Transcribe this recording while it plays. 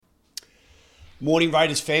Morning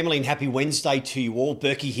Raiders family and happy Wednesday to you all.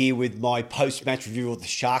 Berkey here with my post-match review of the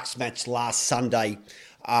Sharks match last Sunday.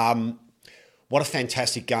 What a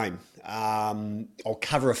fantastic game. I'll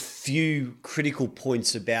cover a few critical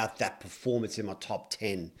points about that performance in my top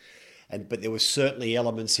 10. But there were certainly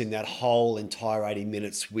elements in that whole entire 80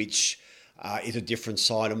 minutes which is a different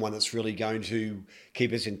side and one that's really going to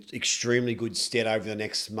keep us in extremely good stead over the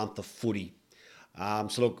next month of footy.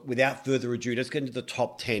 So look, without further ado, let's get into the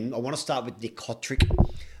top 10. I want to start with Nick Cotric.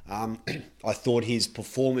 I thought his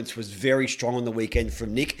performance was very strong on the weekend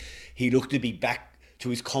from Nick. He looked to be back to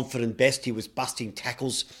his confident best. He was busting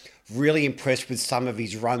tackles. Really impressed with some of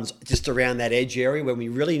his runs just around that edge area when we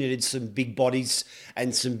really needed some big bodies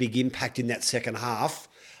and some big impact in that second half.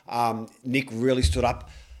 Nick really stood up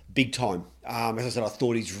big time. As I said, I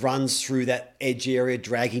thought his runs through that edge area,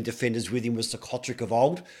 dragging defenders with him, was the Cotric of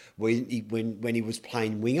old when he was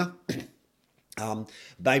playing winger.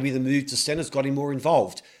 Maybe the move to centre's got him more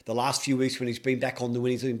involved. The last few weeks when he's been back on the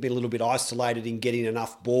wing, he's been a little bit isolated in getting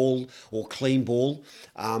enough ball or clean ball.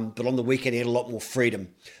 But on the weekend, he had a lot more freedom.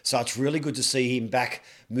 So it's really good to see him back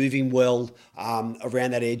moving well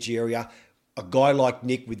around that edge area. A guy like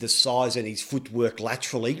Nick with the size and his footwork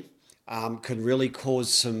laterally can really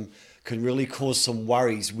cause some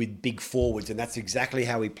worries with big forwards, and that's exactly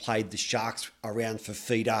how he played the Sharks around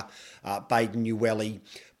Fifita, Baden Ueli,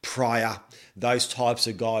 Pryor. Those types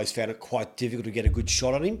of guys found it quite difficult to get a good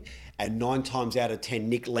shot on him, and 9 times out of 10,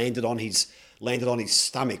 Nick landed on his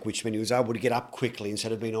stomach, which meant he was able to get up quickly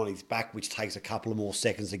instead of being on his back, which takes a couple of more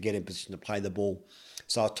seconds to get in position to play the ball.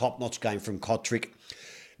 So a top-notch game from Cotric.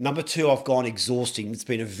 Number 2, I've gone exhausting. It's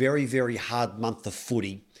been a very, very hard month of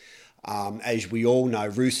footy. As we all know,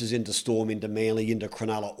 Roosters into Storm, into Manly, into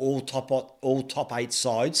Cronulla, all top 8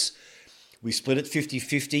 sides. We split it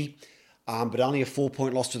 50-50, but only a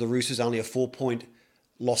 4-point loss to the Roosters, only a 4-point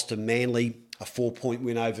loss to Manly, a 4-point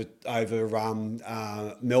win over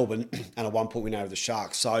Melbourne, and a 1-point win over the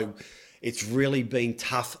Sharks. So it's really been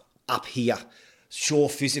tough up here. Sure,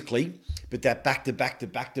 physically, but that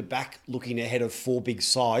back-to-back, looking ahead of 4 big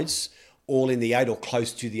sides, all in the 8 or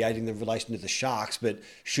close to the 8 in the relation to the Sharks, but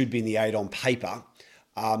should be in the 8 on paper.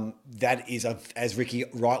 That is, as Ricky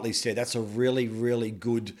rightly said, that's a really, really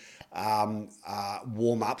good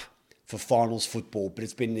warm-up for finals football. But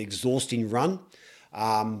it's been an exhausting run.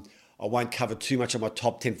 I won't cover too much on my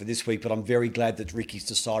top 10 for this week, but I'm very glad that Ricky's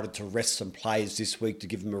decided to rest some players this week to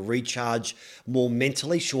give them a recharge more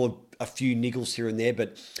mentally. Sure, a few niggles here and there,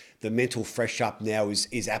 but the mental fresh up now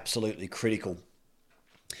is absolutely critical.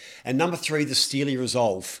 And number 3, the Steely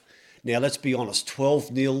Resolve. Now, let's be honest,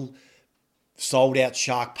 12-0, sold out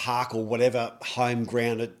Shark Park or whatever home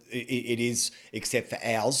ground it is, except for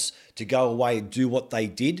ours, to go away and do what they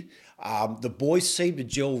did. The boys seem to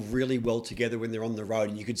gel really well together when they're on the road,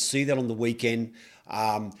 and you could see that on the weekend.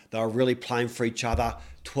 They were really playing for each other.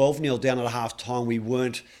 12-0 down at half time, we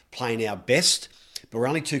weren't playing our best, but we're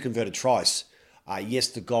only 2 converted tries. Yes,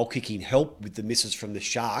 the goal kicking helped with the misses from the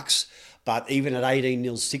Sharks, but even at 18-0,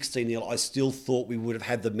 16-0, I still thought we would have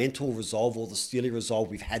had the mental resolve or the Steely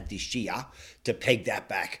resolve we've had this year to peg that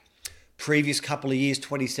back. Previous couple of years,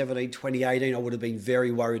 2017, 2018, I would have been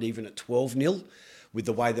very worried even at 12-0 with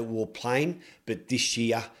the way that we were playing. But this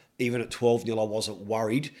year, even at 12-0, I wasn't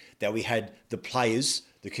worried that we had the players,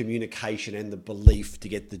 the communication and the belief to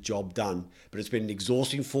get the job done. But it's been an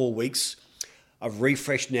exhausting 4 weeks. I've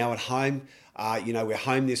refreshed now at home. We're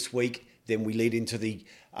home this week. Then we lead into the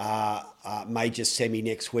major semi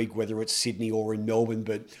next week, whether it's Sydney or in Melbourne.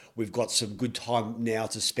 But we've got some good time now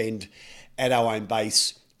to spend at our own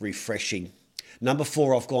base refreshing. Number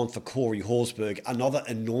 4, I've gone for Corey Horsburgh. Another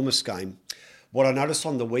enormous game. What I noticed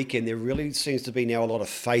on the weekend, there really seems to be now a lot of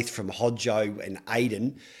faith from Hodjo and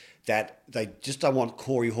Aiden that they just don't want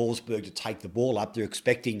Corey Horsburgh to take the ball up. They're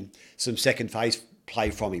expecting some second phase play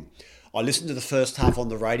from him. I listened to the first half on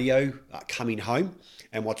the radio coming home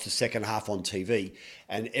and watched the second half on TV.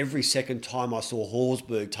 And every second time I saw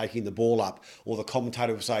Horsburgh taking the ball up, or the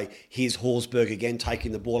commentator would say, here's Horsburgh again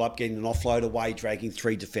taking the ball up, getting an offload away, dragging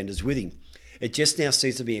 3 defenders with him. It just now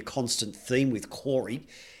seems to be a constant theme with Corey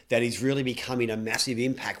that he's really becoming a massive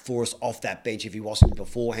impact for us off that bench if he wasn't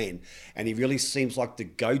beforehand. And he really seems like the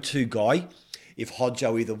go-to guy if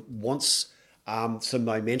Hodjo either wants some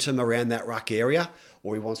momentum around that ruck area,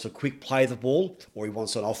 or he wants a quick play of the ball, or he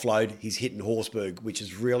wants an offload. He's hitting Horsburgh, which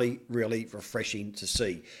is really, really refreshing to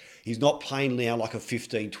see. He's not playing now like a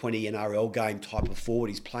 15-20 NRL game type of forward.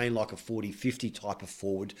 He's playing like a 40-50 type of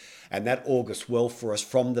forward, and that augurs well for us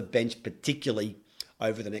from the bench, particularly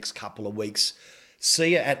over the next couple of weeks.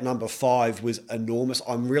 Sia at number 5 was enormous.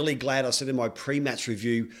 I'm really glad. I said in my pre-match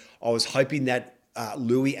review, I was hoping that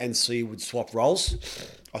Louis and Sia would swap roles.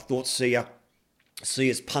 I thought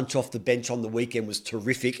Sia's punch off the bench on the weekend was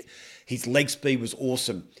terrific. His leg speed was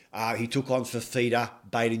awesome. He took on Fifita,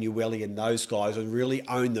 Beta Newelli and those guys and really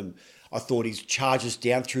owned them. I thought his charges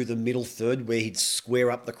down through the middle third where he'd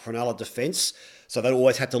square up the Cronulla defence. So they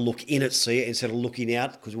always had to look in at Sia instead of looking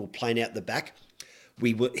out because we were playing out the back.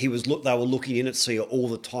 They were looking in at Sia all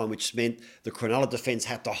the time, which meant the Cronulla defence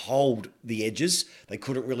had to hold the edges. They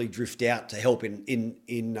couldn't really drift out to help in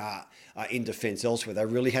defence elsewhere. They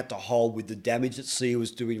really had to hold with the damage that Sia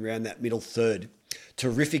was doing around that middle third.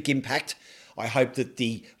 Terrific impact. I hope that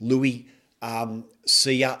the Louis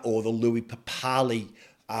Sia or the Louis Papali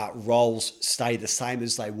roles stay the same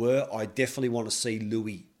as they were. I definitely want to see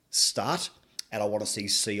Louis start, and I want to see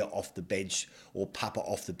Sia off the bench or Papa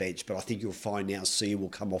off the bench. But I think you'll find now Sia will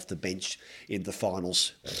come off the bench in the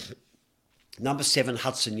finals. Number 7,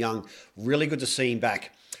 Hudson Young. Really good to see him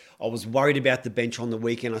back. I was worried about the bench on the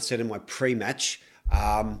weekend. I said in my pre-match,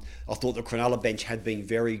 I thought the Cronulla bench had been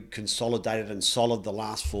very consolidated and solid the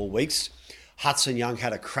last 4 weeks. Hudson Young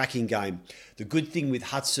had a cracking game. The good thing with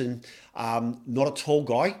Hudson, not a tall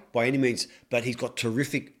guy by any means, but he's got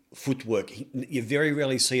terrific footwork. You very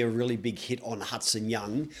rarely see a really big hit on Hudson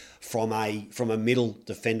Young from a middle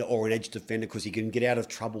defender or an edge defender because he can get out of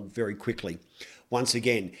trouble very quickly. Once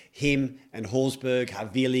again, him and Horsburgh,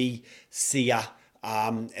 Havili, Sia,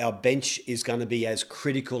 our bench is going to be as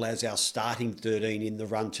critical as our starting 13 in the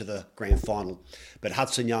run to the grand final. But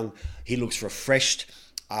Hudson Young, he looks refreshed.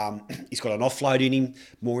 He's got an offload in him.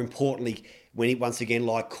 More importantly, once again,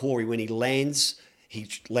 like Corey, when he lands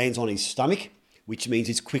on his stomach, which means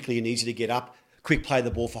it's quickly and easy to get up. Quick play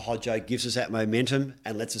the ball for Hodjo gives us that momentum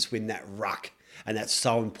and lets us win that ruck. And that's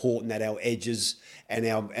so important that our edges and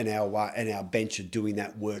our bench are doing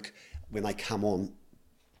that work when they come on.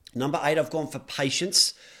 Number 8, I've gone for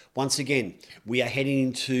patience. Once again, we are heading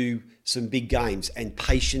into some big games and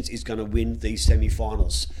patience is going to win these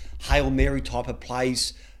semi-finals. Hail Mary type of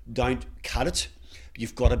plays don't cut it.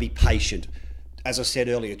 You've got to be patient. As I said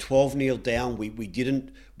earlier, 12-0 down, we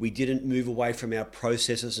didn't move away from our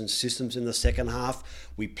processes and systems in the second half.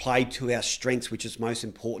 We played to our strengths, which is most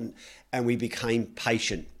important, and we became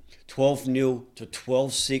patient. 12-0 to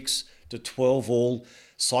 12-6 to 12-all.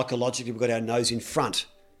 Psychologically, we've got our nose in front,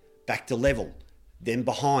 back to level, then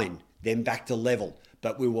behind, then back to level.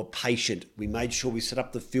 But we were patient. We made sure we set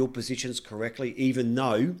up the field positions correctly, even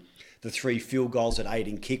though the 3 field goals at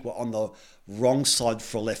Aiden kick were on the wrong side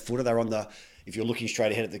for a left footer. They're on the, if you're looking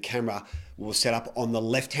straight ahead at the camera, we'll set up on the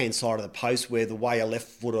left-hand side of the post where the way a left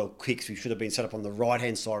footer kicks, we should have been set up on the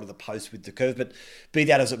right-hand side of the post with the curve. But be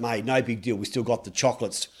that as it may, no big deal. We still got the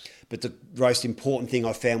chocolates. But the most important thing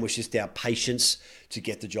I found was just our patience to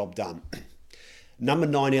get the job done. Number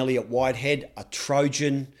 9, Elliott Whitehead, a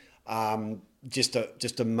Trojan, just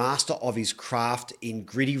a master of his craft in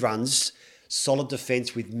gritty runs, solid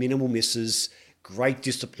defence with minimal misses, great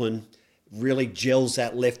discipline, really gels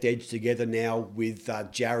that left edge together now with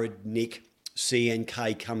Jared, Nick,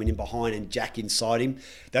 CNK coming in behind and Jack inside him.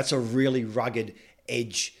 That's a really rugged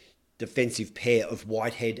edge defensive pair of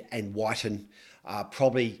Whitehead and Whiten.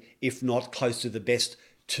 Probably, if not close to the best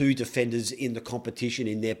 2 defenders in the competition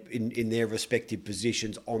in their respective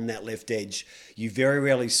positions on that left edge. You very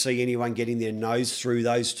rarely see anyone getting their nose through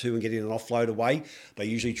those 2 and getting an offload away. They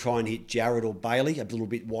usually try and hit Jared or Bailey a little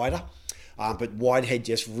bit wider. But Whitehead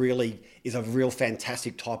just really is a real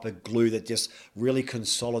fantastic type of glue that just really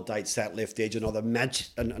consolidates that left edge. Another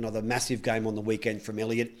massive game on the weekend from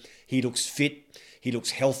Elliott. He looks fit. He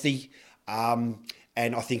looks healthy. And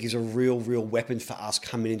I think he's a real weapon for us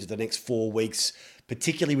coming into the next 4 weeks,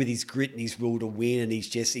 particularly with his grit and his will to win and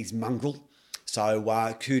his mongrel.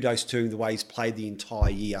 So kudos to him the way he's played the entire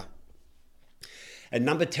year. And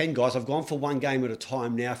number 10, guys, I've gone for one game at a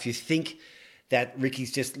time now. If you think that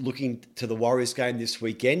Ricky's just looking to the Warriors game this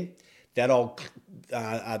weekend, that old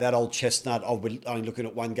chestnut of only looking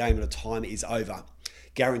at one game at a time is over.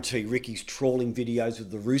 Guarantee Ricky's trawling videos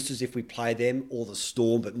of the Roosters if we play them, or the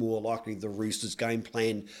Storm, but more likely the Roosters game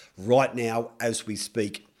plan right now as we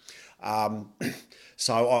speak.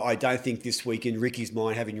 So I don't think this week in Ricky's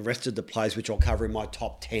mind, having rested the players, which I'll cover in my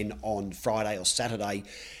top 10 on Friday or Saturday,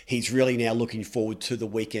 he's really now looking forward to the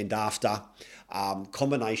weekend after.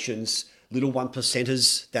 Combinations, little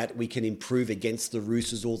 1%ers that we can improve against the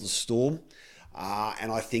Roosters or the Storm.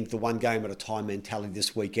 And I think the one game at a time mentality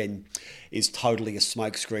this weekend is totally a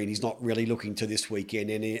smokescreen. He's not really looking to this weekend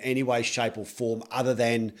in any way, shape or form other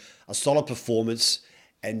than a solid performance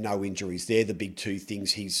and no injuries. They're the big 2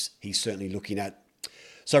 things he's certainly looking at.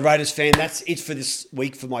 So Raiders fan, that's it for this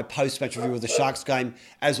week for my post-match review of the Sharks game.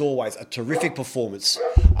 As always, a terrific performance.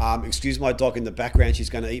 Excuse my dog in the background. She's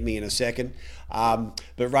going to eat me in a second. But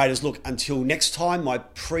Raiders, look, until next time, my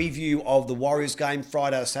preview of the Warriors game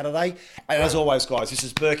Friday or Saturday. And as always, guys, this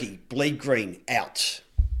is Berkey, Bleed Green, out.